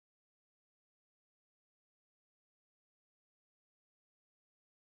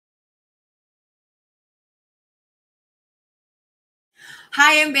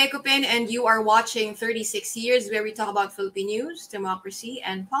Hi, I'm Bekopin, and you are watching 36 Years, where we talk about Philippine news, democracy,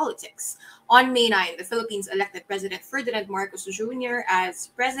 and politics. On May 9, the Philippines elected President Ferdinand Marcos Jr. as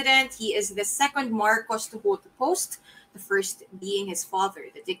president. He is the second Marcos to hold the post, the first being his father,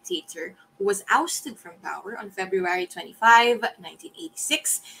 the dictator, who was ousted from power on February 25,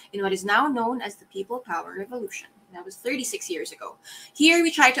 1986, in what is now known as the People Power Revolution. That was 36 years ago. Here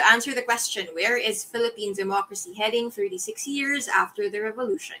we try to answer the question, where is Philippine democracy heading 36 years after the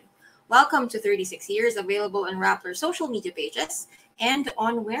revolution? Welcome to 36 Years, available on Rappler's social media pages and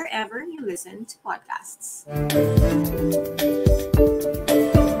on wherever you listen to podcasts.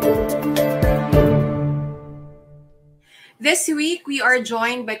 This week, we are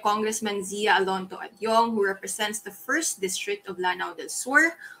joined by Congressman Zia Alonto Adyong, who represents the 1st District of Lanao del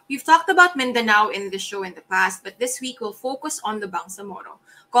Sur. We've talked about Mindanao in the show in the past, but this week we'll focus on the Bangsamoro.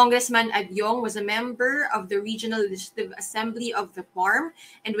 Congressman Adyong was a member of the Regional Legislative Assembly of the BARM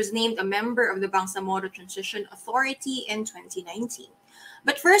and was named a member of the Bangsamoro Transition Authority in 2019.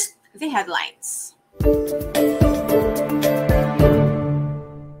 But first, the headlines.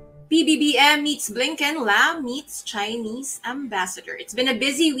 PBBM meets Blinken, Lam meets Chinese ambassador. It's been a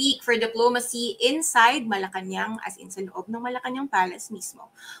busy week for diplomacy inside Malacanang, as in sa loob ng Malacanang Palace mismo.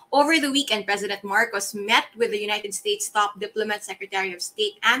 Over the weekend, President Marcos met with the United States top diplomat, Secretary of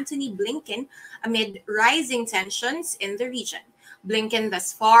State Antony Blinken, amid rising tensions in the region. Blinken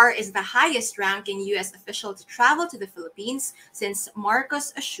thus far is the highest-ranking U.S. official to travel to the Philippines since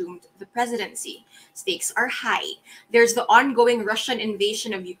Marcos assumed the presidency. Stakes are high. There's the ongoing Russian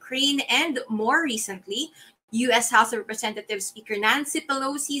invasion of Ukraine, and more recently, U.S. House of Representatives Speaker Nancy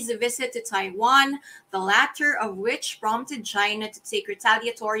Pelosi's visit to Taiwan, the latter of which prompted China to take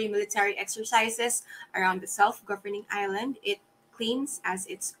retaliatory military exercises around the self-governing island it claims as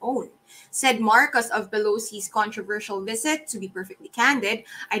its own. Said Marcos of Pelosi's controversial visit, to be perfectly candid,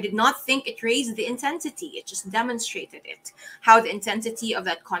 I did not think it raised the intensity, it just demonstrated it, how the intensity of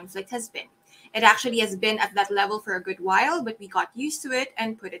that conflict has been. It actually has been at that level for a good while, but we got used to it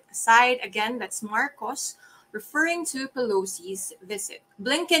and put it aside. Again, that's Marcos referring to Pelosi's visit.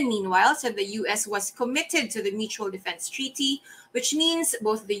 Blinken, meanwhile, said the U.S. was committed to the Mutual Defense Treaty, which means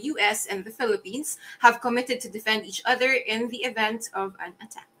both the U.S. and the Philippines have committed to defend each other in the event of an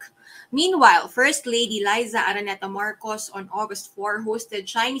attack. Meanwhile, First Lady Liza Araneta Marcos on August 4 hosted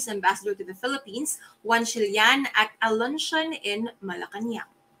Chinese ambassador to the Philippines, Wan Shilian, at a luncheon in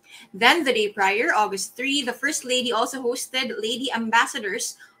Malacanang. Then the day prior, August 3, the First Lady also hosted lady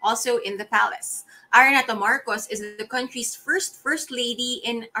ambassadors also in the palace. Araneta Marcos is the country's first lady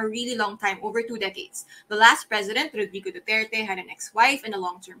in a really long time, over 2 decades. The last president, Rodrigo Duterte, had an ex-wife and a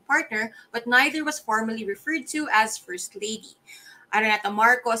long-term partner, but neither was formally referred to as First Lady. Araneta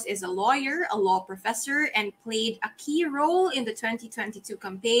Marcos is a lawyer, a law professor, and played a key role in the 2022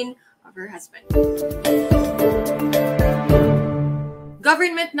 campaign of her husband.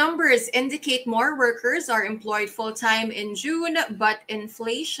 Government numbers indicate more workers are employed full-time in June, but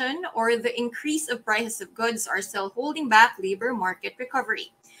inflation or the increase of prices of goods are still holding back labor market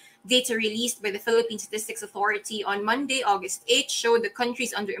recovery. Data released by the Philippine Statistics Authority on Monday, August 8, showed the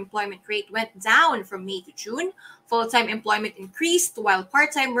country's underemployment rate went down from May to June. Full-time employment increased, while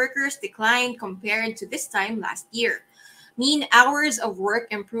part-time workers declined compared to this time last year. Mean hours of work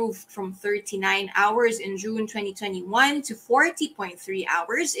improved from 39 hours in June 2021 to 40.3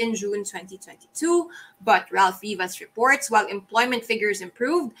 hours in June 2022. But Ralph Rivas reports, while employment figures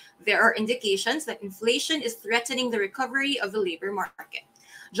improved, there are indications that inflation is threatening the recovery of the labor market.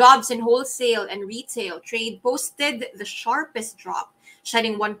 Jobs in wholesale and retail trade posted the sharpest drop,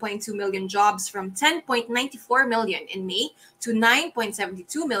 shedding 1.2 million jobs from 10.94 million in May to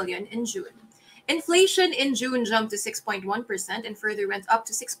 9.72 million in June. Inflation in June jumped to 6.1% and further went up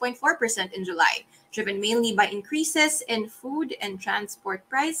to 6.4% in July, driven mainly by increases in food and transport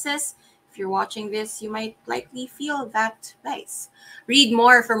prices. If you're watching this, you might likely feel that rise. Read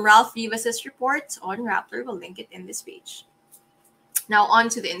more from Ralph Rivas' report on Rappler. We'll link it in this page. Now on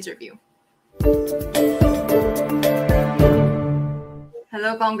to the interview.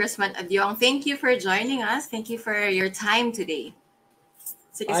 Hello, Congressman Adyong. Thank you for joining us. Thank you for your time today.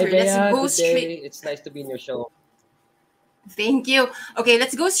 Hi, Bea. Good day. It's nice to be in your show. Thank you. Okay,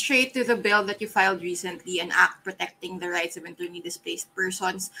 let's go straight to the bill that you filed recently, an act protecting the rights of internally displaced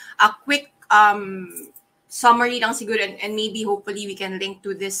persons. A quick summary lang siguro, and maybe hopefully we can link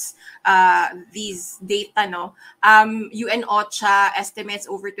to this these data, no? UN OCHA estimates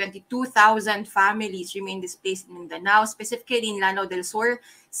over 22,000 families remain displaced in Mindanao, specifically in Lanao del Sur,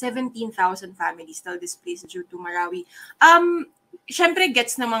 17,000 families still displaced due to Marawi. Syempre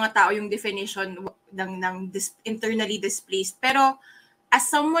gets ng mga tao yung definition ng internally displaced, pero as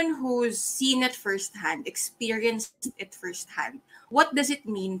someone who's seen it firsthand, experienced it firsthand, what does it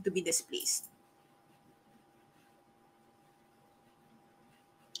mean to be displaced?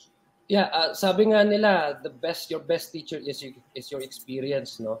 Yeah, sabi nga nila, your best teacher is your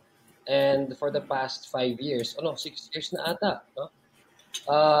experience, no? And for the past 5 years, 6 years na ata, no?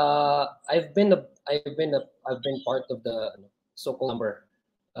 I've been part of the so-called number.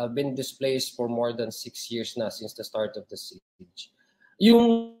 I've been displaced for more than 6 years na since the start of the siege.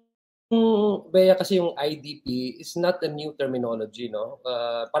 Yung Bea, kasi yung IDP is not a new terminology, no?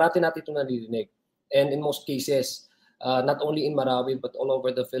 Parati natin ito naririnig. And in most cases, not only in Marawi but all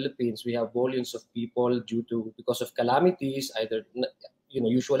over the Philippines, we have volumes of people because of calamities, either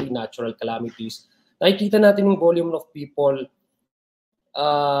usually natural calamities. Nakikita natin yung volume of people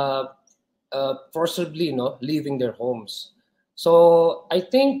forcibly leaving their homes. So I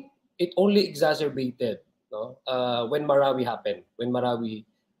think it only exacerbated when Marawi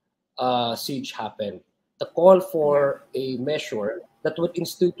siege happened. The call for a measure that would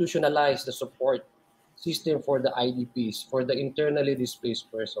institutionalize the support system for the IDPs, for the internally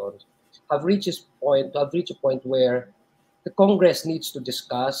displaced persons, have reached a point where the Congress needs to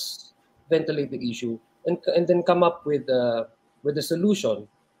discuss, ventilate the issue, and then come up with a solution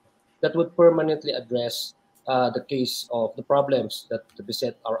that would permanently address the case of the problems that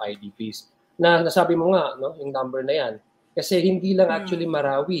beset our IDPs. Nasabi mo nga, no, yung number na yan. Kasi hindi lang actually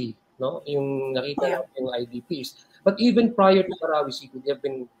Marawi, no, yung nakita natin yung IDPs. But even prior to Marawi City, there have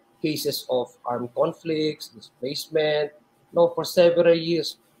been cases of armed conflicts, displacement, no, for several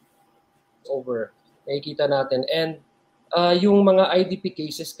years over. Nakikita natin. And yung mga IDP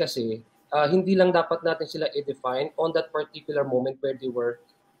cases kasi, hindi lang dapat natin sila i-define on that particular moment where they were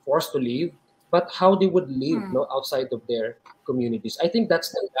forced to leave, but how they would live outside of their communities. I think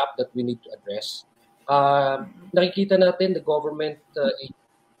that's the gap that we need to address. Nakikita natin the government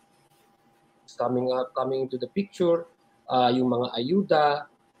is coming into the picture, yung mga ayuda,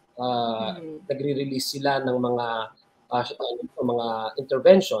 nagre-release sila ng mga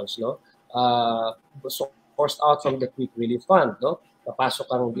interventions, no? Sourced out from the Quick Relief Fund, no?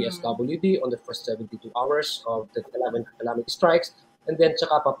 Papasok ang DSWD on the first 72 hours of the calamity strikes, and then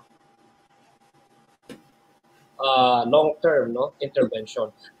tsaka long-term intervention.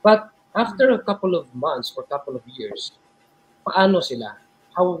 But after a couple of months or couple of years, paano sila?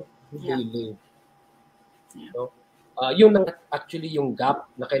 How do they live? No? Yun ang actually yung gap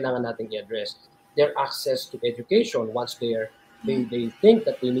na kailangan natin i-address. Their access to education once they think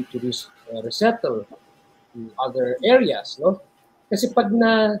that they need to resettle to other areas, no? Kasi pag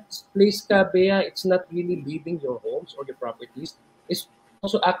na-place ka, Bea, it's not really leaving your homes or your properties. It's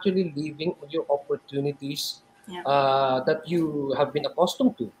also actually leaving your opportunities that you have been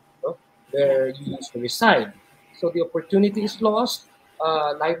accustomed to, no? Where you used to reside. So the opportunity is lost,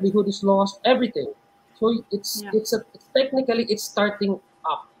 livelihood is lost, everything. So it's technically it's starting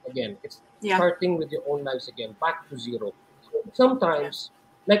up again. It's starting with your own lives again, back to zero. So sometimes,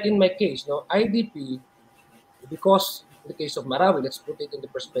 like in my case, no, IDP, because in the case of Marawi, let's put it in the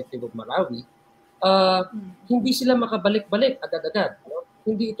perspective of Marawi, hindi sila makabalik-balik agad-agad. No?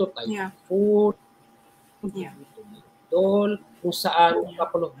 Hindi ito typhoon, dol, kung saan a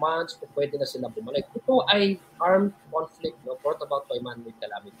couple of months pwede na sila bumalik. Ito ay armed conflict, brought about by man-made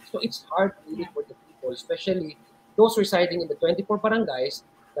calamity. So it's hard really for the people, especially those residing in the 24 barangays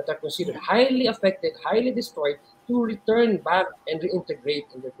that are considered highly affected, highly destroyed, to return back and reintegrate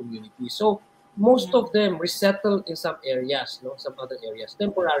in their community. So most of them resettle in some areas, some other areas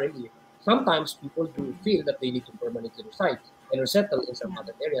temporarily. Sometimes people do feel that they need to permanently reside and resettle in some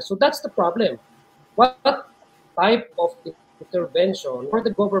other areas. So that's the problem. What type of intervention or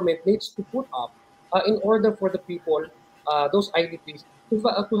the government needs to put up in order for the people, those IDPs, to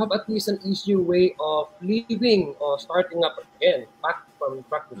have at least an easier way of living or starting up again, back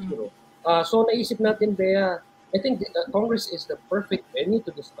to zero. So naisip natin, Bea, I think Congress is the perfect venue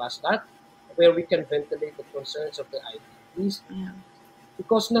to discuss that, where we can ventilate the concerns of the IDPs.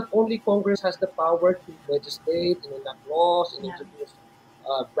 Because not only Congress has the power to legislate and enact laws and introduce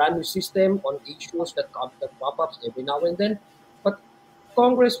a brand new system on issues that pop up every now and then, but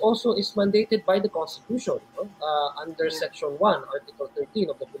Congress also is mandated by the Constitution under Section 1, Article 13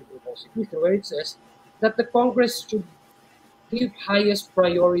 of the Philippine Constitution, where it says that the Congress should give highest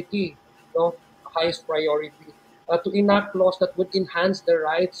priority to enact laws that would enhance the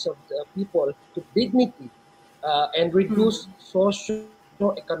rights of the people to dignity and reduce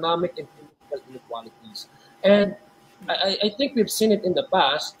socio-economic and political inequalities. And I think we've seen it in the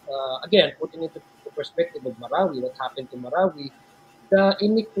past. Again, putting into the perspective of Marawi, what happened to Marawi, the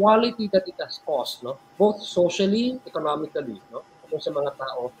inequality that it has caused, both socially, economically, sa mga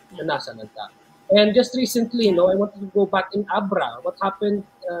tao na nasa lanta. And just recently, I wanted to go back in Abra. What happened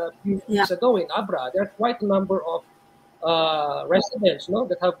a few weeks ago in Abra? There are quite a number of residents,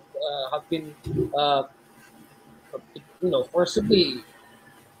 that have been, forcibly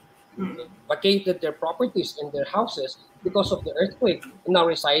vacated their properties and their houses because of the earthquake, and now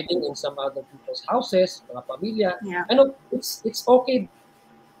residing in some other people's houses, mga pamilya. Yeah. I know it's okay to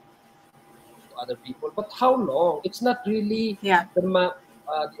other people, but how long? It's not really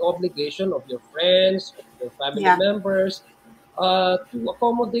the obligation of your friends, of your family members, to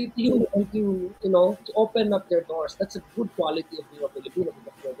accommodate you and to open up their doors. That's a good quality of being a Filipino,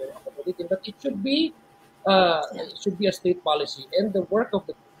 because they're very accommodating. But it should be a state policy and the work of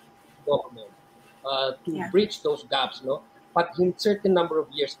the government to bridge those gaps, no? But in certain number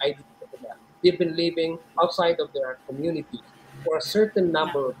of years, I do that. They've been living outside of their communities for a certain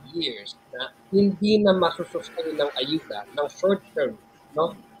number of years na hindi na masusustain ng ayuda, ng short-term,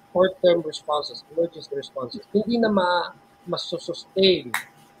 no? Short-term responses, emergency responses. Hindi na masusustain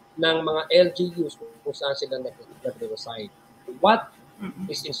ng mga LGUs kung saan sila nag-reside. What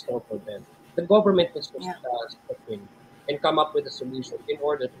is in store for them? The government needs to step in and come up with a solution in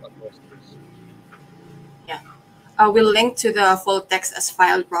order to address this. Yeah. We'll link to the full text as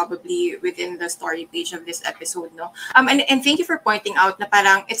filed probably within the story page of this episode, no? And thank you for pointing out na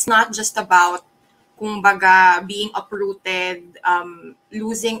parang it's not just about kumbaga being uprooted,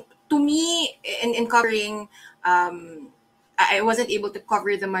 losing. To me, in covering, I wasn't able to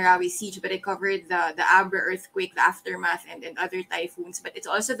cover the Marawi siege, but I covered the Abra earthquake, the aftermath, and other typhoons. But it's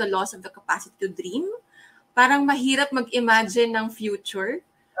also the loss of the capacity to dream. Parang mahirap mag-imagine ng future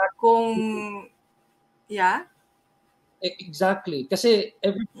kung Exactly. Kasi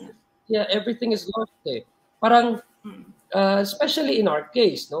everything is lost eh. Parang especially in our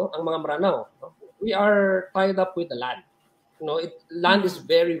case, no, ang mga Maranao, no, we are tied up with the land. Land is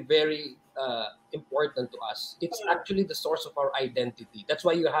very, very important to us. It's actually the source of our identity. That's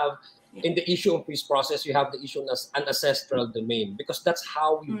why you have in the issue of peace process, you have the issue as an ancestral domain, because that's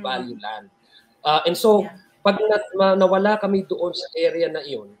how we value land. And so, pag nawala kami doon sa area na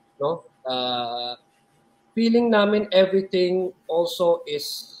iyon, no, feeling namin everything also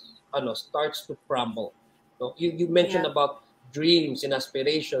starts to crumble. No? You mentioned about dreams and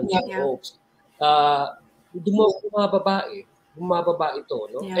aspirations and hopes. Bumababa ito,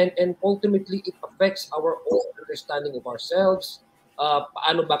 no? And ultimately it affects our own understanding of ourselves.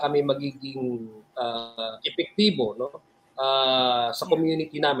 Paano ba kami magiging epektibo, no? Sa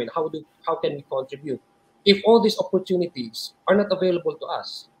community namin? How can we contribute if all these opportunities are not available to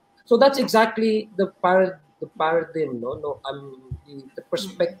us? So that's exactly the paradigm, the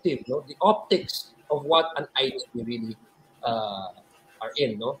perspective, the optics of what an identity really are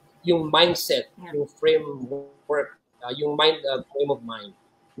in, no? Yung mindset, yung framework, yung frame of mind,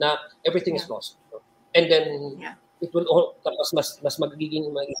 na everything is lost, no? And then it will tapos mas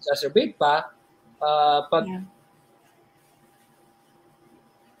magiging exacerbate pa pag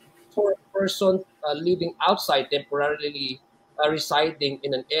for a person living outside temporarily, residing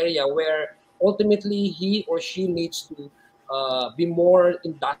in an area where ultimately he or she needs to be more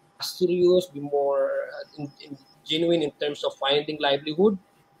industrious, be more genuine in terms of finding livelihood,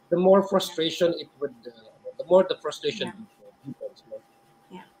 the more frustration the frustration deepens. No?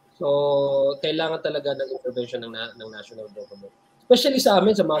 So, kailangan talaga ng intervention ng national government. Especially sa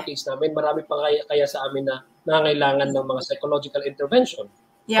amin, sa mga case namin, marami pa kaya sa amin na nangangailangan ng mga psychological intervention.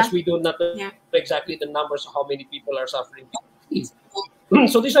 Because we do not know exactly the numbers of how many people are suffering.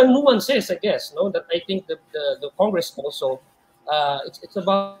 So these are nuances, I guess, no, that I think that the Congress also, it's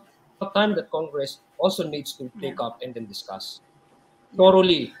about time that Congress also needs to take up and then discuss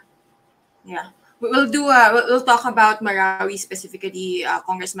thoroughly. We'll talk about Marawi specifically,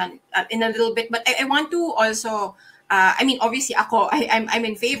 Congressman, in a little bit. But I want to also, obviously, I'm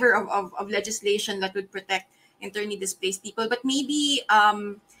in favor of legislation that would protect internally displaced people. But maybe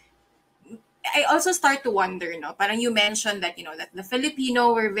I also start to wonder, no? Parang you mentioned that, that the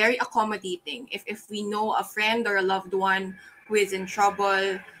Filipino were very accommodating. If we know a friend or a loved one who is in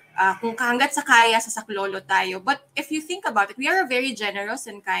trouble, kung hanggat sa kaya, sasaklolo tayo. But if you think about it, we are a very generous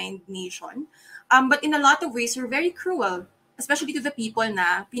and kind nation. But in a lot of ways, we're very cruel, especially to the people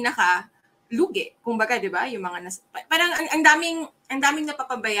na lugi. Kumbaga, 'di ba? Yung mga parang ang daming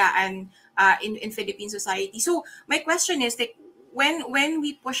napapabayaan in Philippine society. So, my question is like when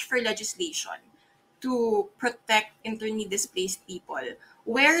we push for legislation to protect internally displaced people,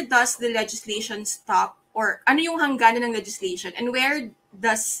 where does the legislation stop, or ano yung hangganan ng legislation, and where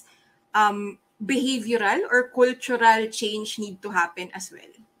does behavioral or cultural change need to happen as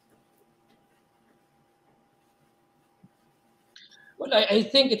well? Well, I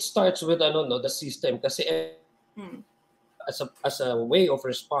think it starts with ano, no, the system kasi Mm. as a way of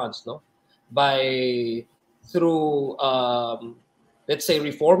response, no, by through let's say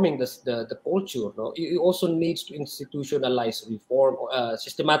reforming the culture, no, it also needs to institutionalize reform,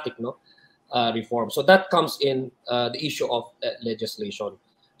 systematic, no, reform. So that comes in the issue of legislation.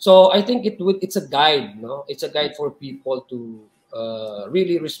 So I think it's a guide, no, it's a guide for people to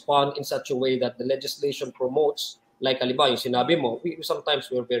really respond in such a way that the legislation promotes. Like halimbawa, yung sinabi mo, sometimes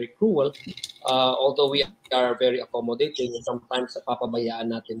we're very cruel, although we are very accommodating, sometimes papabayaan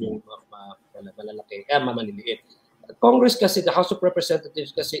natin yung malalaki, maliliit. Congress kasi, the House of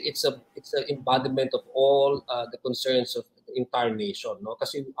Representatives kasi, it's an embodiment of all the concerns of the entire nation, no?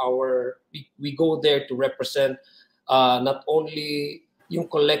 Kasi we go there to represent not only yung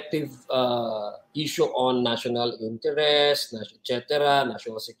collective issue on national interest, etc.,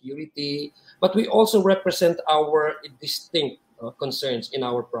 national security, but we also represent our distinct concerns in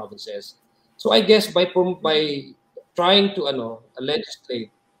our provinces. So I guess by trying to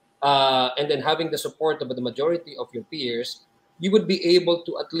legislate and then having the support of the majority of your peers, you would be able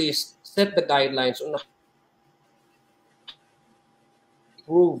to at least set the guidelines on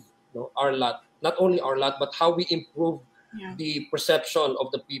improve, our lot, not only our lot, but how we improve Yeah. the perception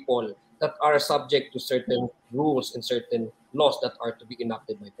of the people that are subject to certain rules and certain laws that are to be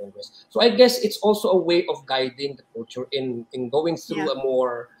enacted by Congress. So I guess it's also a way of guiding the culture in going through Yeah. a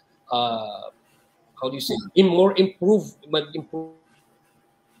more how do you say, in more improve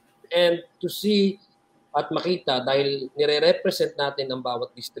and to see at makita dahil nire-represent natin ang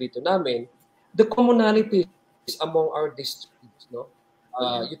bawat distrito namin, the commonalities among our districts, no?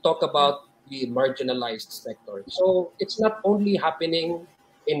 Yeah. You talk Yeah. about the marginalized sector. So it's not only happening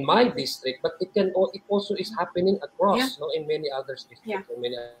in my district, but it also is happening Yeah. across, no, in many other Yeah. districts, in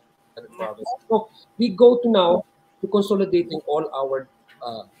many other Yeah. provinces. So we go to now to consolidating all our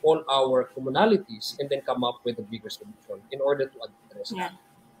commonalities and then come up with a bigger solution in order to address Yeah. that.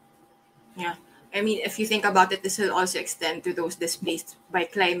 Yeah. I mean, if you think about it, this will also extend to those displaced by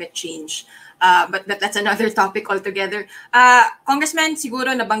climate change. But that's another topic altogether. Congressman,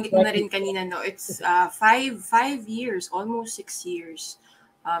 siguro nabanggit mo na rin kanina, no? It's 5 years, almost 6 years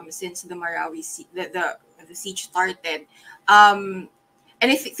since the Marawi the siege started. And and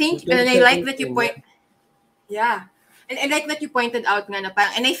I like that you 2017, yeah. yeah, and I like that you pointed out nga na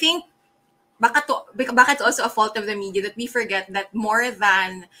parang, and I think baka it's also a fault of the media that we forget that more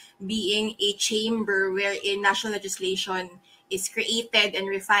than being a chamber wherein national legislation is created and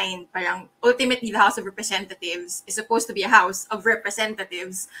refined, parang ultimately the House of Representatives is supposed to be a House of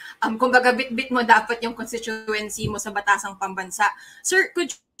Representatives. Kumbaga bit-bit mo dapat yung constituency mo sa batasang pambansa. Sir,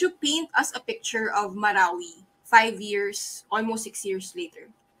 could you paint us a picture of Marawi 5 years, almost 6 years later?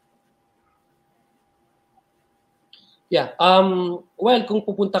 Yeah. Well, kung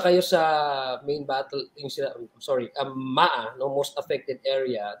pupunta kayo sa main battle, MAA, no, most affected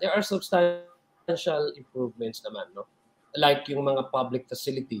area, there are substantial improvements naman, no. Like yung mga public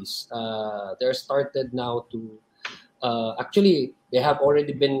facilities, they're started now to actually they have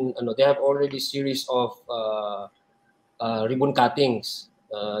already series of ribbon cuttings.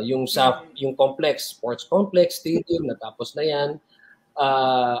 Yung complex, sports complex, stadium, natapos na yan.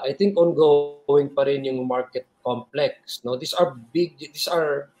 I think ongoing pa rin yung market complex, no. These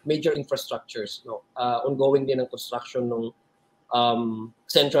are major infrastructures, no. Ongoing din ang construction ng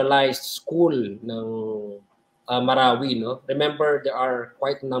centralized school ng Marawi, no. Remember, there are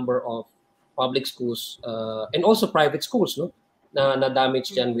quite a number of public schools and also private schools, no, na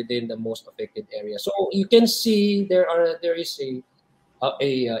damage yan within the most affected area. So you can see there is a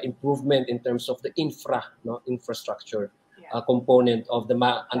improvement in terms of the infrastructure component of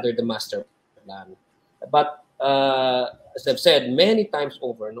under the master plan. But as I've said many times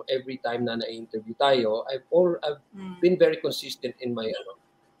over, no, every time na na-interview tayo, I've been very consistent in my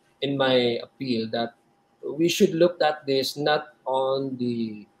appeal that we should look at this not on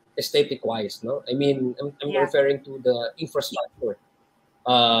the aesthetic wise, no. I mean, I'm referring to the infrastructure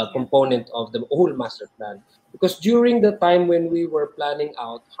component of the whole master plan. Because during the time when we were planning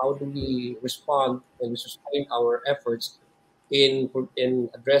out how do we respond and we sustain our efforts in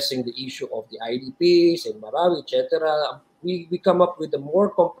addressing the issue of the IDPs and Marawi, etc., we come up with a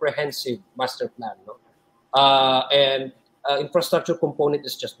more comprehensive master plan, no? And infrastructure component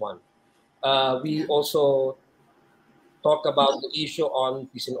is just one. We also talk about the issue on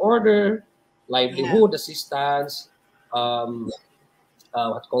peace and order, livelihood assistance,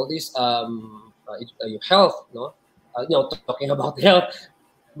 what call this health, no. Talking about health,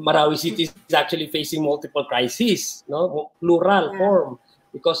 Marawi City is actually facing multiple crises, no, plural form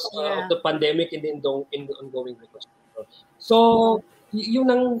because of the pandemic and the ongoing reconstruction. So, yun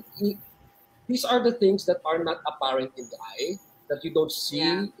ang, these are the things that are not apparent in the eye, that you don't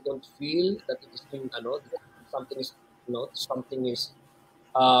Yeah. see, you don't feel that it is being, that something is, something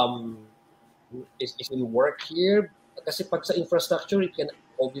um, is in work here. Kasi pag sa infrastructure,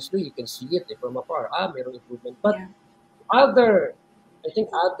 obviously, you can see it from afar. Mayroong improvement. But Yeah. other, I think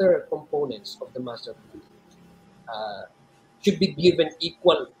other components of the master plan uh, should be given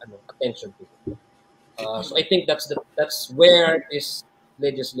equal attention to. So I think that's where this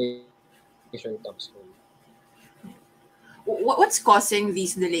legislation comes from. What's causing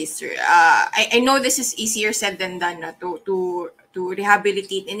these delays, sir? I know this is easier said than done na, to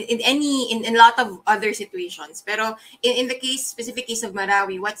rehabilitate in a lot of other situations. Pero in the specific case of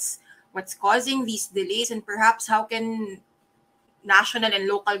Marawi, what's causing these delays, and perhaps how can national and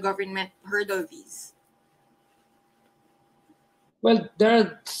local government hurdle these? Well, there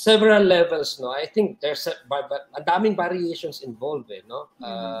are several levels, no. I think there's a daming variations involved, no.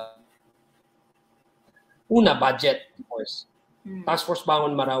 Una, budget, of course. Mm. Task Force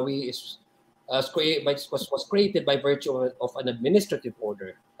Bangon Marawi was created by virtue of an administrative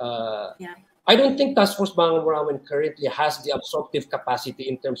order. Yeah. I don't think Task Force Bangon Marawi currently has the absorptive capacity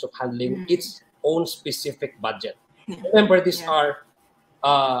in terms of handling Mm. its own specific budget. Yeah. Remember, these Yeah. are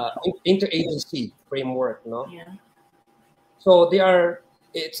interagency framework, no? Yeah. So they are.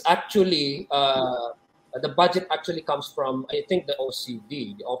 It's actually the budget actually comes from, I think, the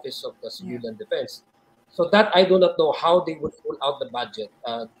OCD, the Office of the Yeah. Civilian Defense. So that I do not know how they would pull out the budget.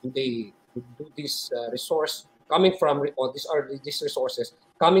 Do this resource coming from, or these resources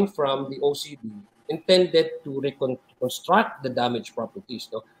coming from the OCD intended to reconstruct the damaged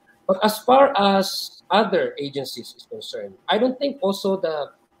properties, no? But as far as other agencies is concerned, I don't think also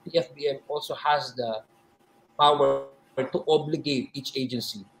the PFBM also has the power to obligate each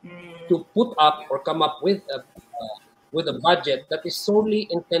agency Mm. to put up Yeah. or come up with a budget that is solely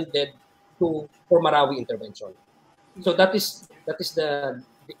intended for Marawi intervention. So Yeah. that is the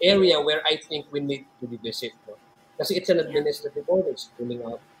area where I think we need to revisit, no? Kasi it's an Yeah. administrative order, it's pulling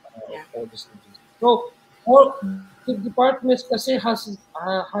out of Yeah. all these agencies. So all the departments kasi has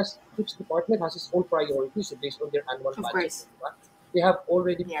each department has its own priorities based on their annual Of budget. course. Diba? They have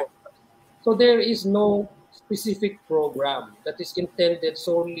already Yeah. so there is no specific program that is intended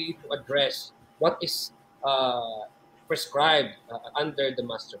solely to address what is prescribed under the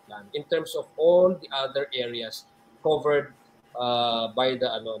master plan in terms of all the other areas covered by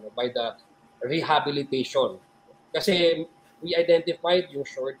the rehabilitation. Kasi we identified yung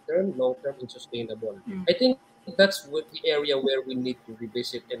short term, long term, and sustainable. Mm. I think that's the area where we need to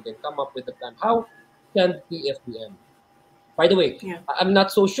revisit and then come up with a plan. How can PFBM, by the way, Yeah. I'm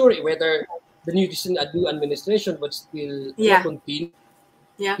not so sure whether the new administration would still Yeah. continue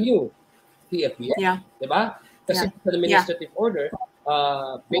Yeah. PFBM, Yeah. di ba? Kasi Yeah. the Yeah. administrative order,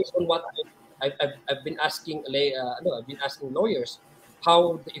 based on what I've been asking, I've been asking lawyers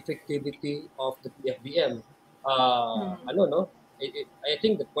how the effectivity of the PFBM, Mm. no, I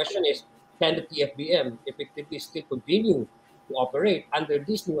think the question is, can the PFBM effectively still continue to operate under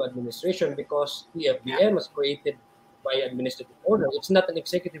this new administration, because Yeah. PFBM was created by administrative order. It's not an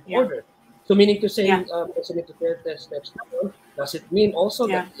executive Yeah. order. So meaning to Yeah. say, President Duterte steps down, does it mean also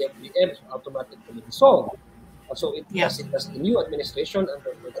Yeah. that the FBM is automatically dissolved? So Yeah. does the new administration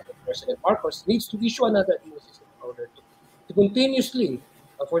under President Marcos needs to issue another administrative order to continuously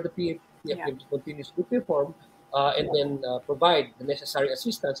for the Yeah. PFBM to continuously perform and then provide the necessary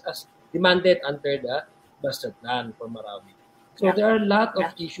assistance as demanded under the master plan for Marawi. So Yeah. there are a lot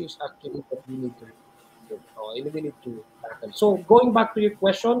of Yeah. issues actually that we need to we need to tackle. So going back to your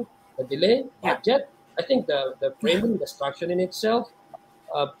question, the delay, Yeah. budget, I think the framing, the structure in itself,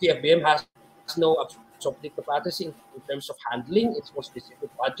 TFBM has no absorptive capacity in terms of handling its own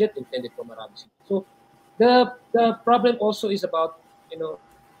specific budget intended for Marawi City. So the problem also is about,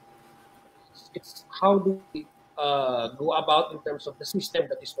 it's how do we go about in terms of the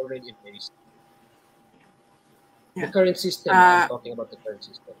system that is already in place. The Yeah. current system, I'm Uh, talking about the current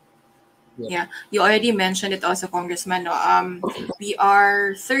system. Yep. yeah. You already mentioned it also, Congressman. No? We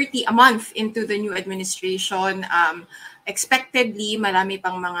are 30 a month into the new administration. Expectedly, marami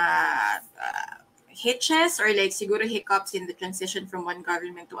pang mga hitches, or like siguro hiccups in the transition from one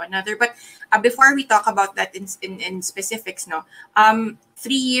government to another. But before we talk about that in specifics, no,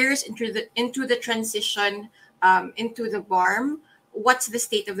 3 years into the transition, into the BARM, what's the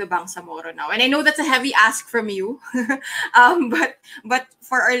state of the Bangsamoro now? And I know that's a heavy ask from you, but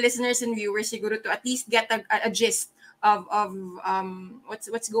for our listeners and viewers, siguro to at least get a gist of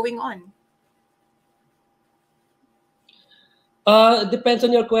what's going on. Depends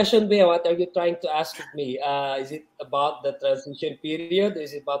on your question, Bea. What are you trying to ask of me? Is it about the transition period?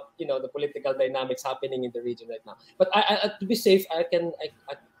 Is it about the political dynamics happening in the region right now? But to be safe, I can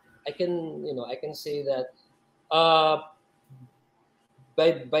say that uh,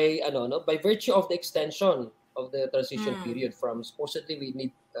 by virtue of the extension of the transition Mm. period from supposedly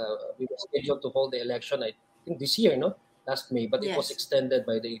we were scheduled to hold the election, I think this year, no, last May, but it was Yes. extended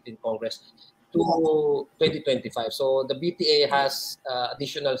by the 18th Congress to 2025. So the BTA Yeah. has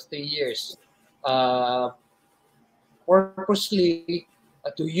additional 3 years uh, purposely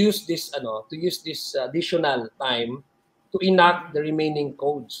to use this additional time to enact Mm. the remaining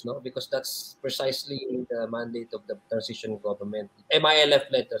codes, no, because that's precisely the mandate of the transition government,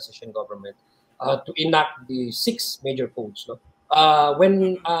 MILF-led transition government, to enact the six major codes, no.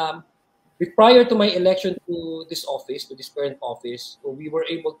 When Mm. prior to my election to this office, to this current office, we were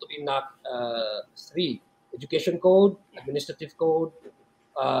able to enact three: education code, Yeah. administrative code,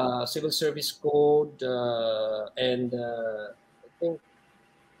 civil service code, and I think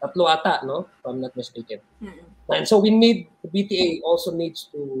tatlo ata, no? If I'm not mistaken. Mm. And so the BTA also needs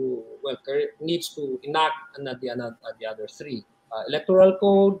to enact the other three: electoral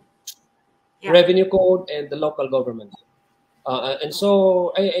code, Yeah. revenue code, and the local government. And Oh. so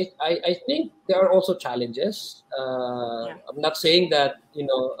I think there are also challenges. Yeah. I'm not saying that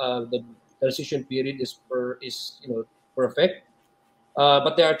the transition period is perfect.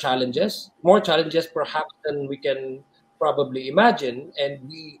 But there are challenges, more challenges perhaps than we can probably imagine, and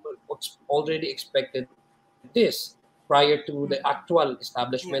we already expected this prior to the Mm. actual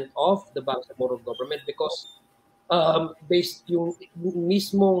establishment Yeah. of the Bangsamoro government, because based yung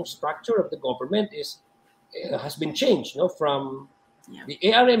mismong structure of the government has been changed, no, from Yeah. the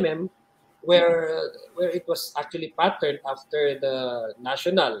ARMM, where it was actually patterned after the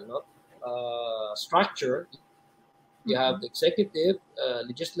national, no, structure. You have the executive,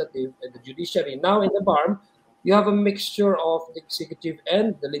 legislative, and the judiciary. Now in the BARM, you have a mixture of the executive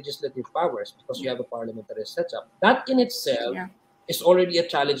and the legislative powers because you have a Yeah. parliamentary setup. That in itself Yeah. is already a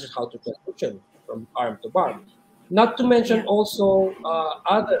challenge in how to transition from ARM to Yeah. BARM. Not to mention Yeah. also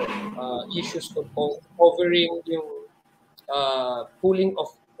other issues covering yung pooling of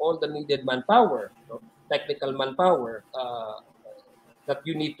all the needed manpower, technical manpower that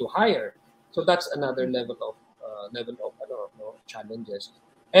you need to hire. So that's another challenges.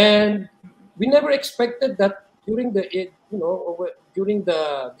 And we never expected that during the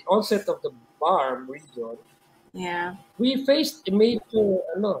onset of the BARM region, Yeah. we faced a major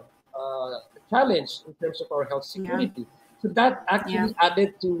challenge in terms of our health Yeah. security. So that Yeah. actually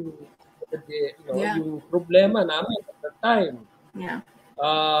added to Yeah. yung problema namin at the time. Yeah.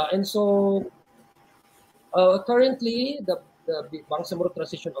 And so currently, the Bangsamoro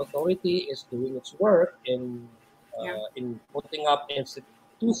Transition Authority is doing its work Yeah. in putting up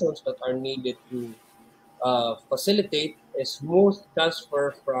institutions that are needed to facilitate a smooth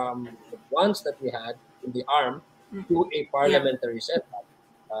transfer from the ones that we had in the arm Mm. to a Yeah. parliamentary setup.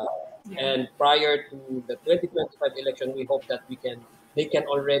 Uh, Yeah. and prior to the 2025 election, we hope that they can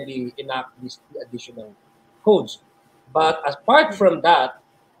already enact these additional codes. But apart Mm. from that,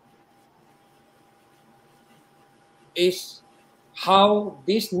 is how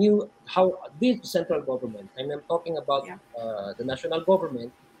this central government, and I'm talking about Yeah. the national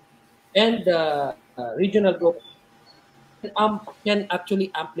government and the regional government, can actually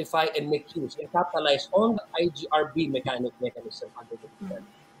amplify and make use and capitalize on the IGRB mechanism under the Mm. plan.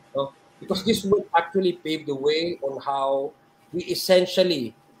 No? Because this would actually pave the way on how we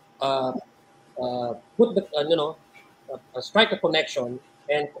essentially uh, put strike a connection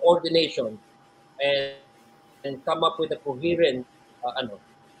and coordination and come up with a coherent uh, ano,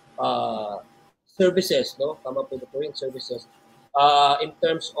 uh, services, no? Come up with the coherent services in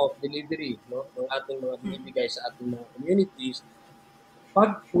terms of delivery, no? Ng ating mga Mm. binibigay sa ating mga communities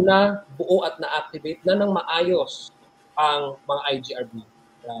pag nabuo at na-activate na ng maayos ang mga IGRB,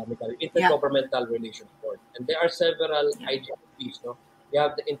 Yeah. Intergovernmental Relations Board. And there are several Yeah. IGRBs, no? You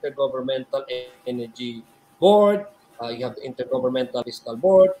have the Intergovernmental Energy Board, you have the Intergovernmental Fiscal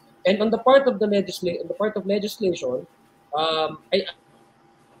Board, and on the part of legislation,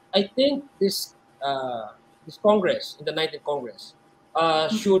 I think this Congress, in the 19th Congress,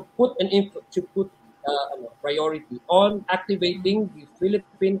 should Mm. put priority on activating the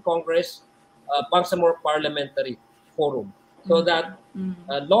Philippine Congress Bangsamoro Parliamentary Forum, so that Mm.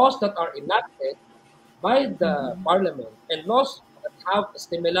 laws that are enacted by the Mm. Parliament and laws that have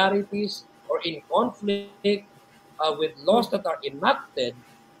similarities or in conflict with laws that Mm. are enacted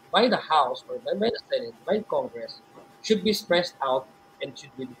by the House or by the Senate, by Congress, should be stressed out and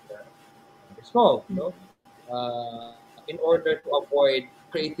should be resolved. No? in order to avoid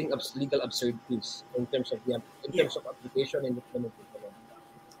creating legal absurdities in terms of Yeah. application and implementation of the law.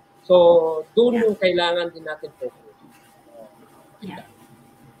 So doon Yeah. yung kailangan din natin focus. With Yeah. that.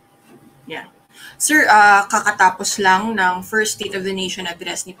 Yeah. Sir, kakatapos lang ng first State of the Nation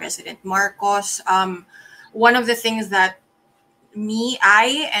address ni President Marcos. One of the things that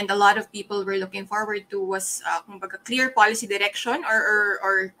I and a lot of people were looking forward to was kumbaga clear policy direction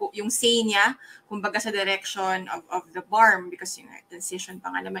or yung say niya kumbaga sa direction of the BARM because yung transition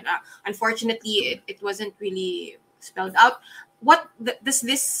pa nga naman. Unfortunately, it wasn't really spelled out. Does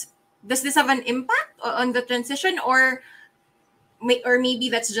this have an impact on the transition or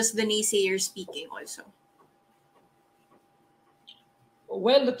maybe that's just the naysayer speaking also?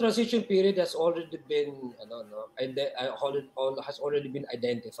 Well, the transition period has already been, has already been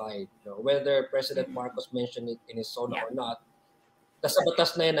identified. Whether President Marcos mentioned it in his SONA Yeah. or not, nasa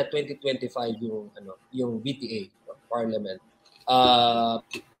batas na yan na 2025 yung BTA, Parliament.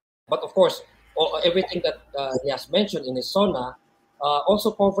 But of course, everything that he has mentioned in his SONA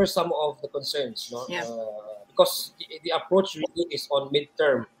also covers some of the concerns, Yeah. because the approach really is on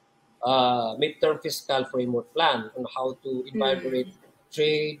midterm fiscal framework plan on how to invigorate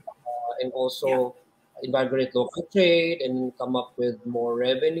trade and Yeah. also invigorate local trade and come up with more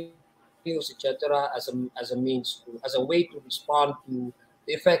revenues, etc., as a way to respond to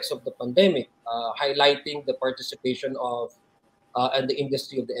the effects of the pandemic, highlighting the participation of and the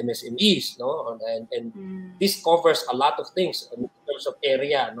industry of the MSMEs, no, and this covers a lot of things in terms of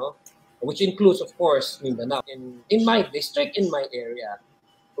area, no, which includes, of course, Mindanao. In my district, in my area,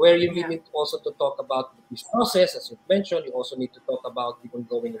 where you Yeah. need also to talk about the peace process, as you mentioned, you also need to talk about the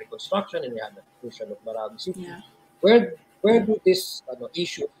ongoing reconstruction and rehabilitation of Marawi City. Yeah. Where do these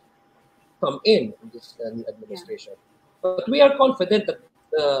issues come in this new Yeah. administration? But we are confident that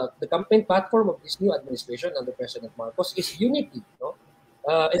the campaign platform of this new administration under President Marcos is unity.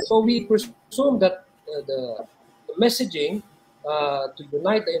 And so we presume that the messaging to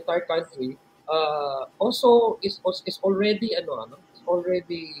unite the entire country also is already is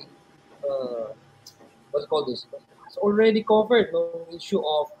already uh, what's called this, it's already covered no issue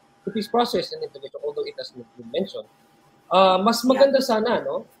of the peace process and integration, although it has not been mentioned. Mas Yeah. maganda sana,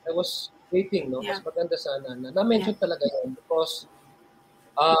 no? I was waiting, no? Yeah. Mas maganda sana na Yeah. na-mention talaga yun because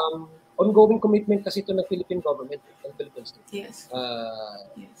ongoing commitment kasi ito ng Philippine government, ng Philippine state. Yes.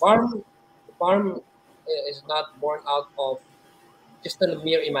 Yes. Farm, the farm is not born out of just a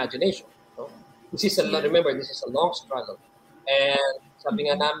mere imagination. No? Yeah. Remember, this is a long struggle. And sabi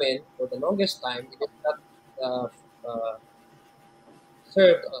nga namin, for the longest time, it is not uh, uh,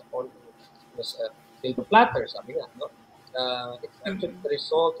 served on silver platter, sabi nga, no? It's actually the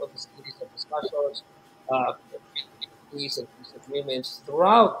result of a series of discussions, treaties and peace agreements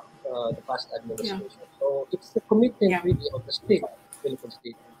throughout the past Yeah. administration. So it's the commitment Yeah. really of the state, Philippine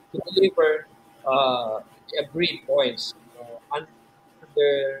state, to deliver the agreed points under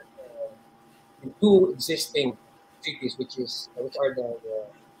the two existing treaties, which are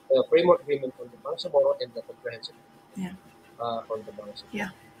the framework agreement on the Bangsamoro and the comprehensive Yeah. on the Bangsamoro. Yeah.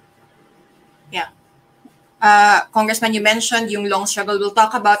 Yeah. Congressman, you mentioned yung long struggle. We'll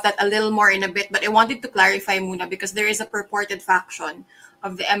talk about that a little more in a bit, but I wanted to clarify muna because there is a purported faction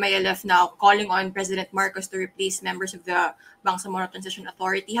of the MILF now calling on President Marcos to replace members of the Bangsamoro Transition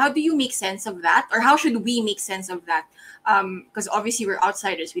Authority. How do you make sense of that? Or how should we make sense of that? Because obviously we're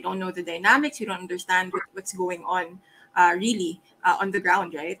outsiders. We don't know the dynamics. We don't understand what's going on really on the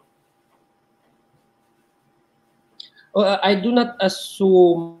ground, right? Well, I do not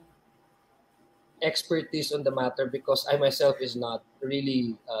assume expertise on the matter because I myself is not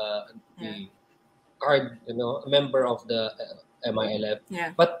really Yeah. a member of the MILF.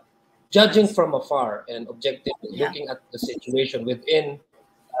 Yeah. But judging Nice. from afar and objectively Yeah. looking at the situation within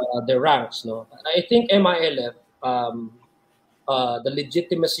the ranks, no, I think MILF, the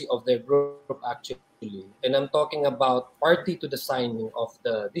legitimacy of their group actually, and I'm talking about party to the signing of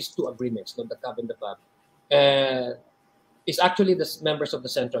these two agreements, no, the CAB and the BAB, is actually the members of the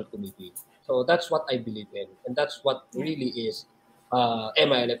Central Committee. So that's what I believe in, and that's what Yeah. really is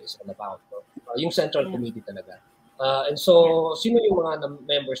MILF is all about. No? Yung Central Yeah. Committee talaga. And so, sino yung mga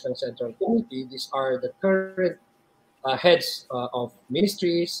members ng Central Committee? These are the current heads of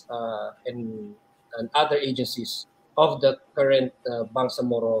ministries and other agencies of the current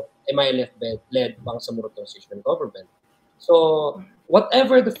Bangsamoro MILF-led Bangsamoro transition government. So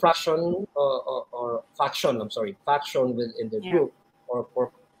whatever the or faction, faction within the Yeah. group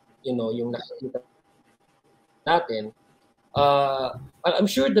or yung nakikita natin, I'm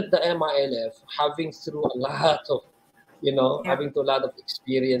sure that the MILF, having through a lot of Yeah. having to a lot of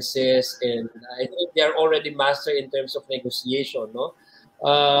experiences, and I think they are already master in terms of negotiation. No,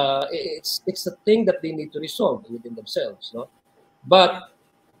 it's a thing that they need to resolve within themselves. No, Yeah. but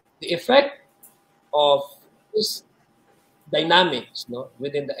the effect of this dynamics, no,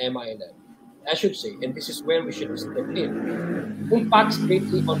 within the MILM, I should say, and this is where we should step in, impacts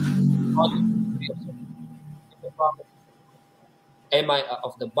greatly on the MI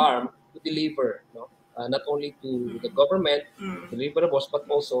of the BARM to deliver, no, not only to the government Mm. deliverables, but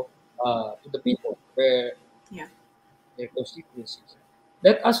also to the people where Yeah. their constituencies.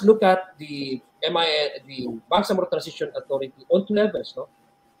 Let us look at the the Bangsamoro Transition Authority on two levels, no,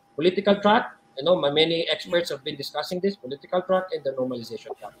 political track. Many Yeah. experts have been discussing this political track and the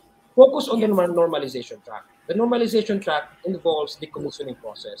normalization track. Focus on the Yeah. normalization track. The normalization track involves the commissioning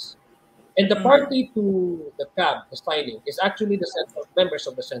process. And the Mm. party to the CAB, the signing, is actually the central members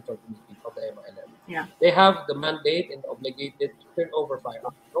of the Central Committee of the MILM. Yeah. They have the mandate and obligated to turn over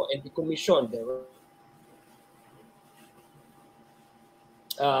firearms, no? And decommission the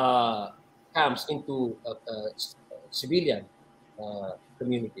camps into civilian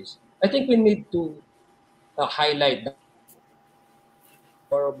communities. I think we need to highlight that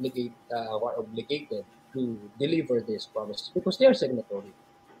who are obligated to deliver these promises because they are signatory.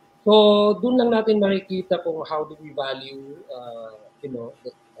 So, doon lang natin makikita kung how do we value, the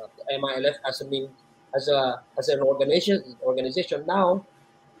MILF as a mean, as an organization now,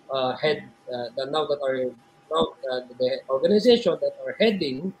 now that are now the organization that are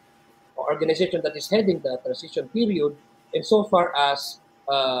heading or organization that is heading the transition period, and so far as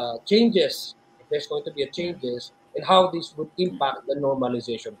changes, if there's going to be a Yeah. changes, and how this would impact the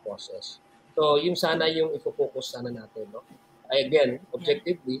normalization process. So yung sana yung ifo-focus sana natin, no? Again, Yeah.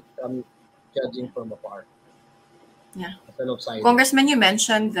 objectively, judging from afar Yeah. as an outsider. Congressman, you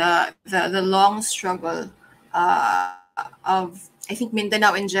mentioned the long struggle of I think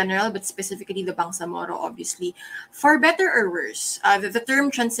Mindanao in general, but specifically the Bangsamoro, obviously. For better or worse, the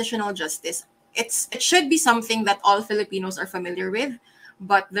term transitional justice, it should be something that all Filipinos are familiar with,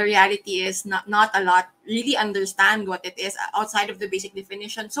 but the reality is not a lot really understand what it is outside of the basic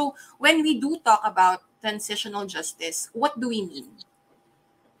definition. So when we do talk about transitional justice, what do we mean?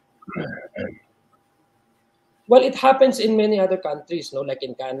 Well, it happens in many other countries, no, like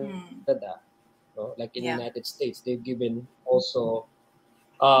in Mm. Canada, no, like in the Yeah. United States, they've given also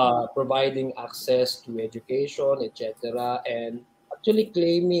providing access to education, etc., and actually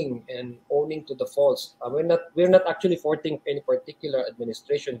claiming and owning to the faults. We're not actually faulting any particular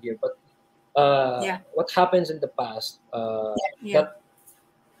administration here, but Yeah. what happens in the past Yeah. that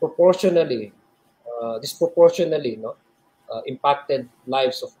proportionally, disproportionately, no, impacted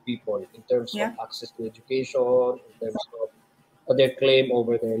lives of people in terms of Yeah. access to education, in terms of their claim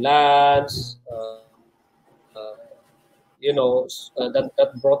over their lands. That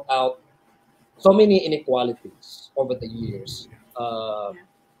brought out so many inequalities over the years Yeah.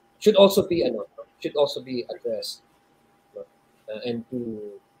 should also be should also be addressed, and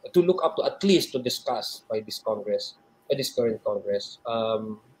to look up to, at least to discuss by this current Congress.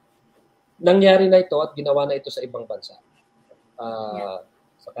 Nangyari na ito at ginawa na ito sa ibang bansa. Yeah.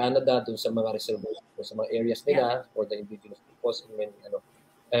 Sa Canada, dun sa mga reservations, dun sa mga areas Yeah. nila for the indigenous peoples, and many,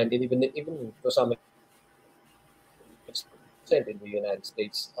 and even to some extent in the United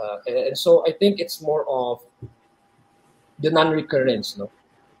States. And so I think it's more of the non-recurrence, no,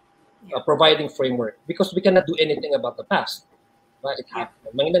 Yeah. providing framework because we cannot do anything about the past. It Yeah.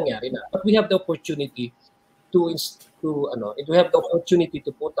 happened, may nangyari na. But we have the opportunity we have the opportunity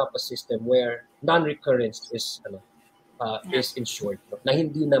to put up a system where non-recurrence Yeah. is ensured, no? Na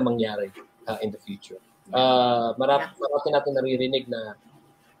hindi na mangyari in the future. Yeah. Yeah. Marami natin naririnig na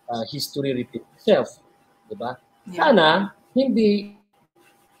history repeats itself, di ba? Yeah. Sana hindi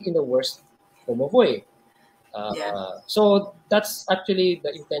in the worst form of way. Yeah. So that's actually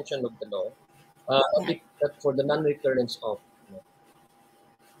the intention of the law. Yeah. That for the non-recurrence of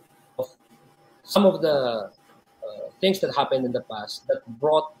some of the things that happened in the past that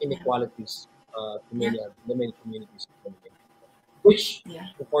brought Yeah. inequalities Yeah. to many communities, which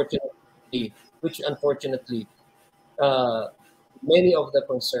Yeah. unfortunately, which unfortunately, uh, many of the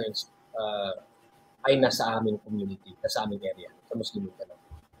concerns ay nasa aming community, nasa aming area, sa Muslim Mindanao.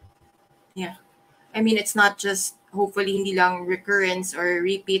 Yeah. I mean, it's not just hopefully hindi lang recurrence or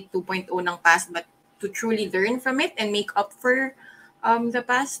repeat 2.0 ng past, but to truly learn from it and make up for the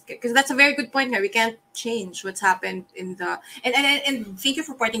past, because that's a very good point. Now we can't change what's happened in the and thank you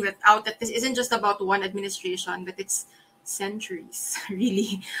for pointing that out, that this isn't just about one administration, but it's centuries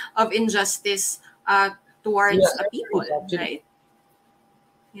really of injustice Yeah, towards a people, centuries actually. right?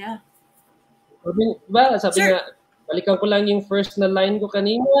 Yeah. Well, sabi Sir. nga, balikan ko lang yung first na line ko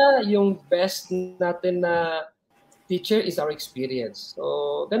kanina, yung best natin na teacher is our experience.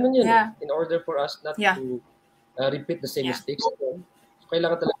 So, ganun yun eh. Yeah. In order for us not Yeah. to repeat the same Yeah. mistakes again,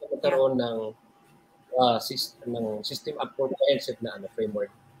 kailangan talaga magkaroon ng system of comprehensive na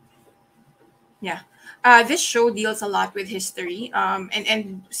framework. Yeah. This show deals a lot with history,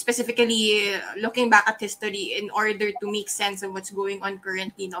 and specifically looking back at history in order to make sense of what's going on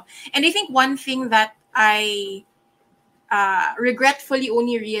currently. No? And I think one thing that I regretfully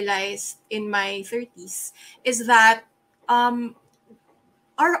only realized in my 30s is that um,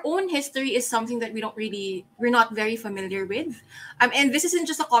 our own history is something that we're not very familiar with. And this isn't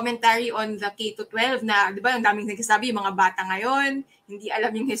just a commentary on the K to 12 na, di ba, ang daming nagsasabi, yung mga bata ngayon, hindi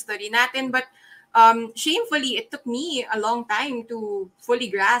alam yung history natin. But shamefully, it took me a long time to fully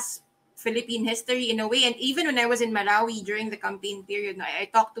grasp Philippine history in a way. And even when I was in Malawi during the campaign period, no,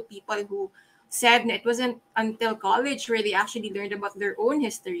 I talked to people who said that it wasn't until college where they actually learned about their own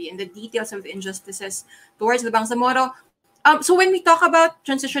history and the details of the injustices towards the Bangsamoro. So when we talk about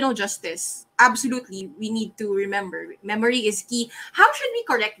transitional justice, absolutely, we need to remember, memory is key. How should we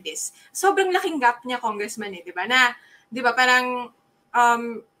correct this? Sobrang laking gap niya, Congressman, eh, di ba? Na, di ba, parang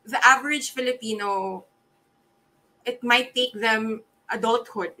the average Filipino, it might take them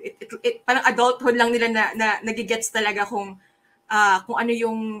adulthood. Parang adulthood lang nila na nagigets talaga kung ano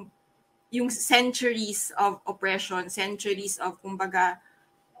yung centuries of oppression, centuries of, kumbaga,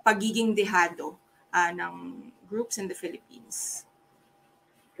 pagiging dehado ng groups in the Philippines.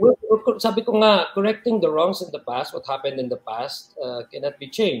 Well, sabi ko nga, correcting the wrongs in the past, what happened in the past, cannot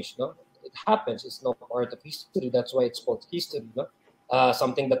be changed. No, it happens. It's not part of history. That's why it's called history. No,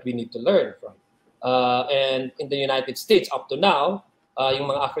 something that we need to learn from. And in the United States, up to now,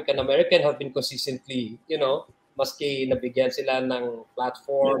 yung mga African American have been consistently, maski nabigyan sila ng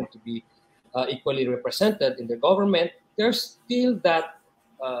platform to be equally represented in the government, there's still that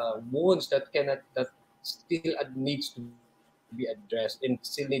wounds that still needs to be addressed and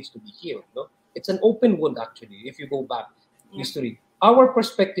still needs to be healed. No, it's an open wound actually. If you go back history, our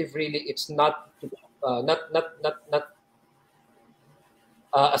perspective really, it's not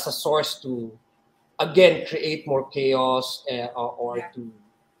as a source to again create more chaos or to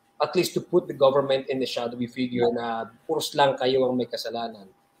at least to put the government in the shadowy figure na puros lang kayo ang may kasalanan.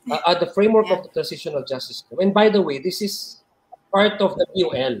 The framework of the transitional justice. And by the way, this is part of the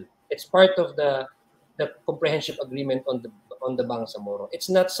POL. It's part of the comprehensive agreement on the Bangsamoro. It's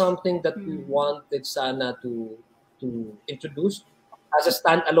not something that we wanted sana to introduce as a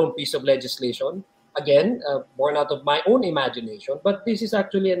standalone piece of legislation. Again, born out of my own imagination, but this is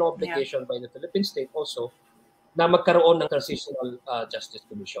actually an obligation by the Philippine state also na magkaroon ng transitional justice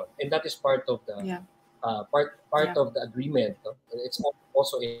commission, and that is part of the part of the agreement. No? It's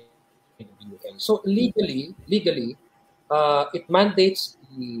also in the BUL. So legally, it mandates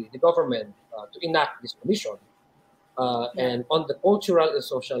the government to enact this commission. And on the cultural and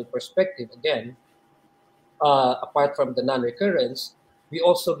social perspective, again, apart from the non-recurrence, we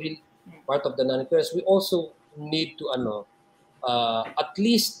also part of the non-recurrence, we also need to at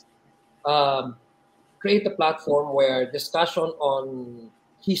least create a platform where discussion on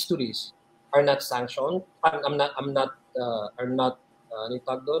histories are not sanctioned. Are not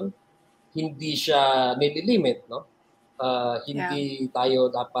doon, hindi siya nililimit, no? Hindi tayo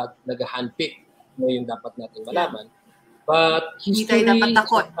dapat nag-handpick yung dapat nating malaman. But history, hindi tayo dapat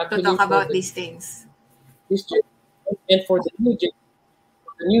takot to talk about these things. History, and for the new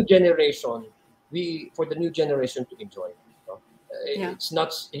generation, for the new generation to enjoy. It's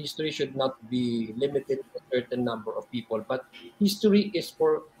not, history should not be limited to a certain number of people, but history is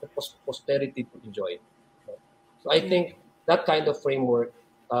for the posterity to enjoy. So I think that kind of framework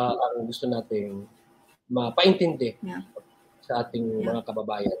ang gusto nating mapaintindi sa ating mga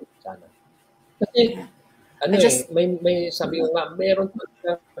kababayan sana. Kasi may sabi ko nga, meron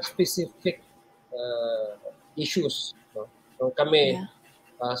specific issues, no? So kami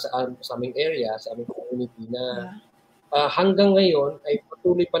sa aming area, sa aming community na hanggang ngayon ay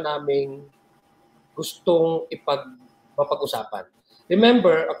patuloy pa naming gustong mapag-usapan.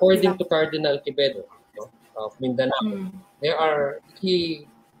 Remember, according to Cardinal Quevedo, of Mindanao, he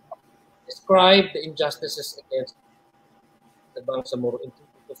described the injustices against the Bangsamoro into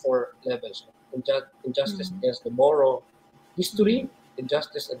 4 levels. Injustice against the Moro history,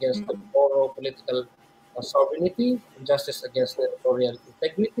 injustice against the Moro political sovereignty, injustice against the territorial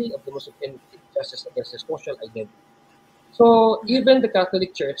integrity of the Muslim, and injustice against the social identity. So even the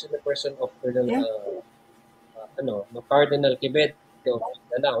Catholic Church, in the person of Cardinal Quevedo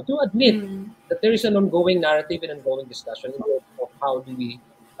now, to admit that there is an ongoing narrative and ongoing discussion of how do we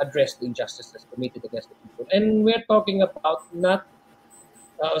address the injustices committed against the people. And we're talking about not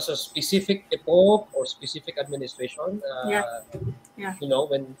a specific epoch or specific administration, Yeah. Yeah.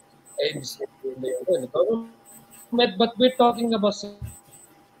 when in the government, but we're talking about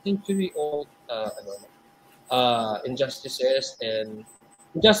century-old injustices. And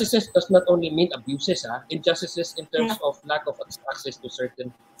injustices does not only mean abuses, injustices in Yeah. terms of lack of access to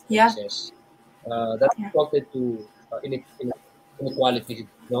certain Yeah. services that Yeah. resulted to inequality,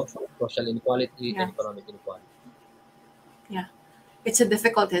 social inequality and Yeah. economic inequality. Yeah. It's a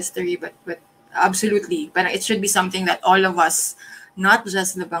difficult history, but absolutely. But it should be something that all of us, not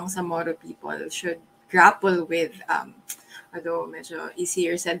just the Bangsamoro people, should grapple with. Although medyo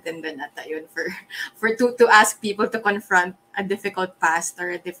easier said than done ata yun for to ask people to confront a difficult past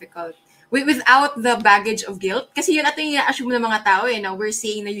or a difficult without the baggage of guilt. Kasi yun ata yung assume ng mga tao we're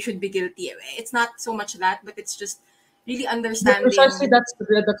saying that you should be guilty. It's not so much that, but it's just really Yeah, precisely. understanding. That's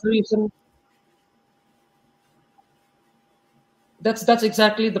the reason. That's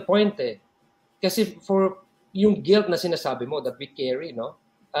exactly the point, eh. Kasi for yung guilt na sinasabi mo that we carry, no?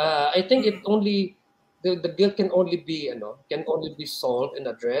 I think it only the guilt can only be, can only be solved and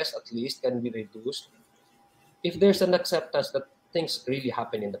addressed, at least can be reduced if there's an acceptance that things really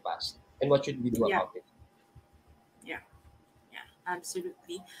happened in the past and what should we do Yeah, about it. yeah, yeah,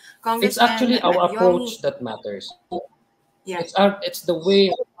 absolutely. It's Congressman actually our Adyong, approach that matters. yeah, It's the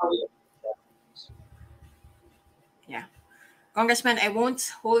way. yeah. Congressman, I won't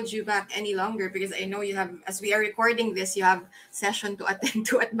hold you back any longer because I know you have, as we are recording this, you have session to attend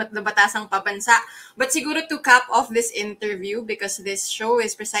to at the Batasang Pabansa. But siguro to cap off this interview, because this show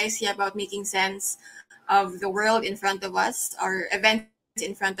is precisely about making sense of the world in front of us, or events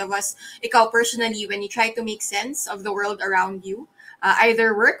in front of us. Ikaw personally, when you try to make sense of the world around you,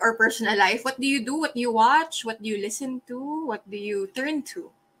 either work or personal life, what do you do? What do you watch? What do you listen to? What do you turn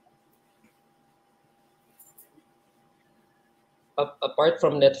to? Apart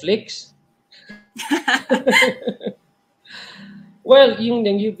from Netflix, well, yung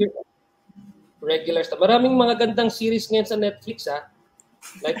regular stuff. Maraming mga gandang series ngayon sa Netflix,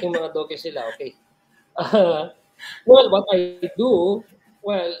 like yung mga doke sila, okay. Well, what I do,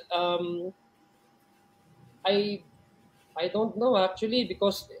 well, I don't know actually,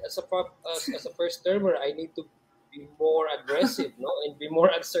 because as a first termer, I need to be more aggressive, no, and be more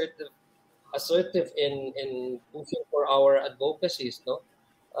assertive in pushing for our advocacies, no.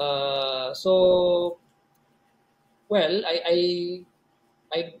 So well, I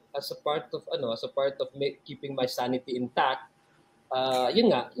as a part of keeping my sanity intact, yun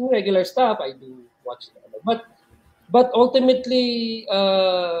nga, yung regular stuff I do watch, but ultimately,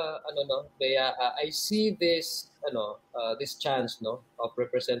 kaya I see this chance, no, of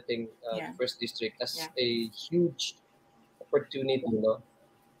representing Yeah, the first district yeah. as a huge opportunity, no,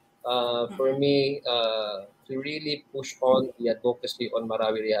 for Mm-mm. me to really push on the advocacy on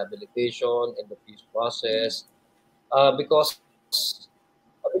Marawi rehabilitation and the peace process, because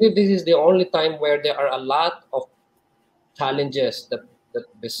I believe this is the only time where there are a lot of challenges that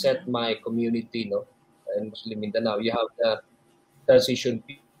beset my community, no, in Muslim Mindanao. You have the transition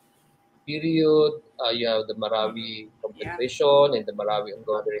period, you have the Mm-mm. Marawi Yeah, compensation and the Marawi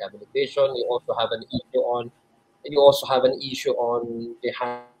ongoing rehabilitation. You also have an issue on the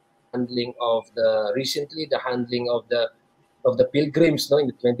handling of the handling of the pilgrims, no, in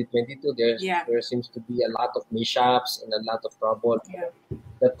the 2022. yeah, There seems to be a lot of mishaps and a lot of trouble yeah.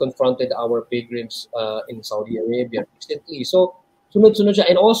 that confronted our pilgrims in Saudi Arabia recently. So sunod-sunod siya.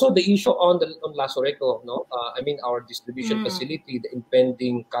 And also the issue on Lasoreco, no? I mean our distribution Mm. facility, the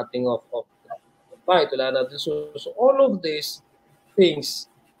impending cutting off of the pipe, wala na. So all of these things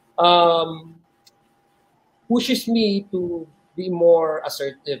um, pushes me to be more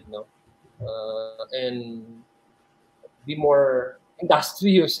assertive, no? And be more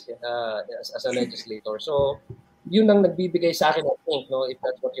industrious as a legislator. So yun ang nagbibigay sa akin, I think, no, if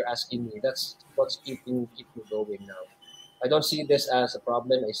that's what you're asking me. That's what's keep me going now. I don't see this as a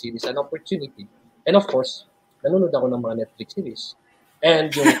problem. I see this as an opportunity. And of course, nanonood ako ng mga Netflix series.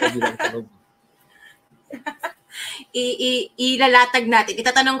 And yung Obi-Wan Kenobi. Ilalatag natin.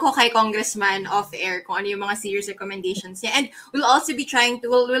 Itatanong ko kay Congressman off-air kung ano yung mga series recommendations niya. And we'll also be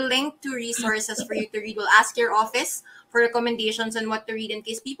we'll link to resources for you to read. We'll ask your office for recommendations on what to read in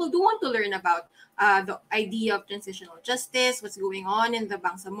case people do want to learn about the idea of transitional justice, what's going on in the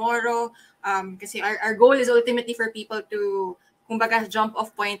Bangsamoro. Kasi our goal is ultimately for people to, kumbaga, jump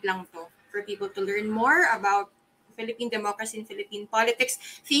off point lang to, for people to learn more about Philippine democracy and Philippine politics.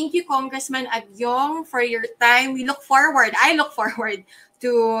 Thank you, Congressman Adyong, for your time. I look forward to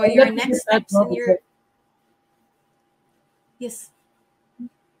And your let me next just add, steps no, in your... Yes.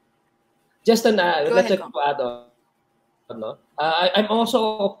 Just an Go let's ahead, like Kong. to add on, no? I'm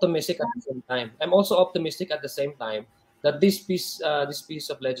also optimistic at the same time. I'm also optimistic at the same time that this piece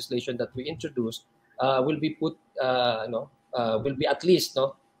of legislation that we introduced will be put, will be at least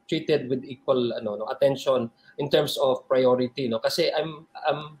no treated with equal no, attention in terms of priority. No, kasi I'm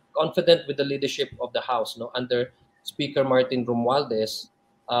confident with the leadership of the House. No, under Speaker Martin Romualdez,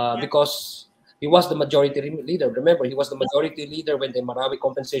 Yeah. because he was the majority leader. Remember, he was the majority leader when the Marawi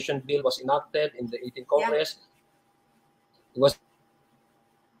Compensation Bill was enacted in the 18th Yeah. Congress. He was the majority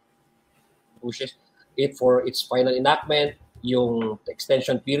leader when pushes it for its final enactment, yung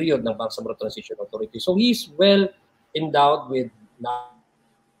extension period ng Bangsamoro Transition Authority. So he's well endowed with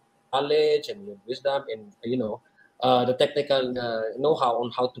knowledge and with wisdom and the technical know-how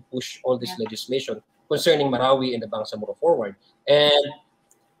on how to push all this Yeah. legislation concerning Marawi and the Bangsamoro forward. And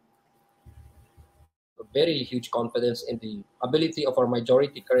very huge confidence in the ability of our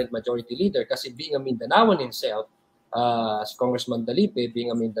current majority leader, kasi being a Mindanaoan himself, as Congressman Dalipe, being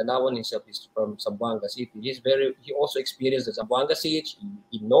a Mindanaoan himself, is from Zamboanga City. He also experienced the Zamboanga siege.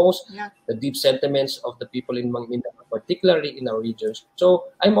 He knows Yeah. the deep sentiments of the people in Mindanao, particularly in our region.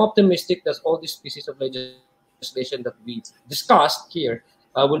 So I'm optimistic that all these pieces of legislation that we discussed here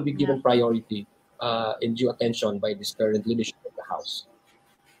will be given Yeah. priority and due attention by this current leadership of the House.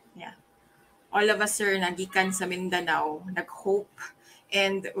 Yeah. All of us, sir, nagikan sa Mindanao, nag-hope,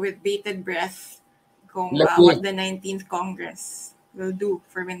 and with bated breath kung Lagi, what the 19th Congress will do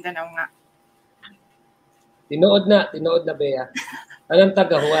for Mindanao nga. Tinuod na Bea. Anong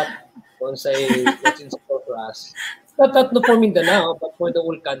tagahuat kung say what's in store for us. Not for Mindanao, but for the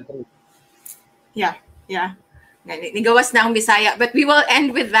whole country. Yeah, yeah. Nigawas na ang Bisaya. But we will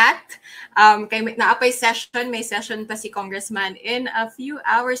end with that. Kay naapay session, may session pa si Congressman in a few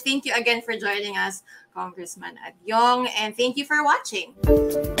hours. Thank you again for joining us, Congressman Adyong, and thank you for watching.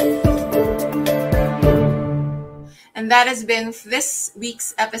 And that has been this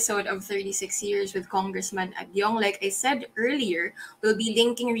week's episode of 36 Years with Congressman Adyong. Like I said earlier, we'll be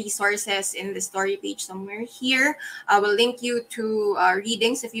linking resources in the story page somewhere here. We'll link you to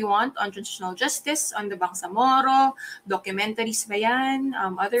readings if you want on transitional justice, on the Bangsamoro, documentaries ba yan,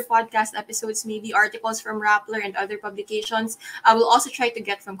 other podcast episodes, maybe articles from Rappler and other publications. I will also try to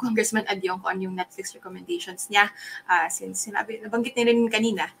get from Congressman Adyong on yung Netflix recommendations niya since nabanggit nila rin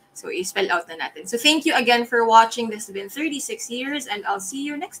kanina. So, i-spell out na natin. So, thank you again for watching. This has been 36 years and I'll see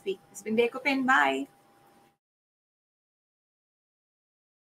you next week. This has been Beko Pen. Bye!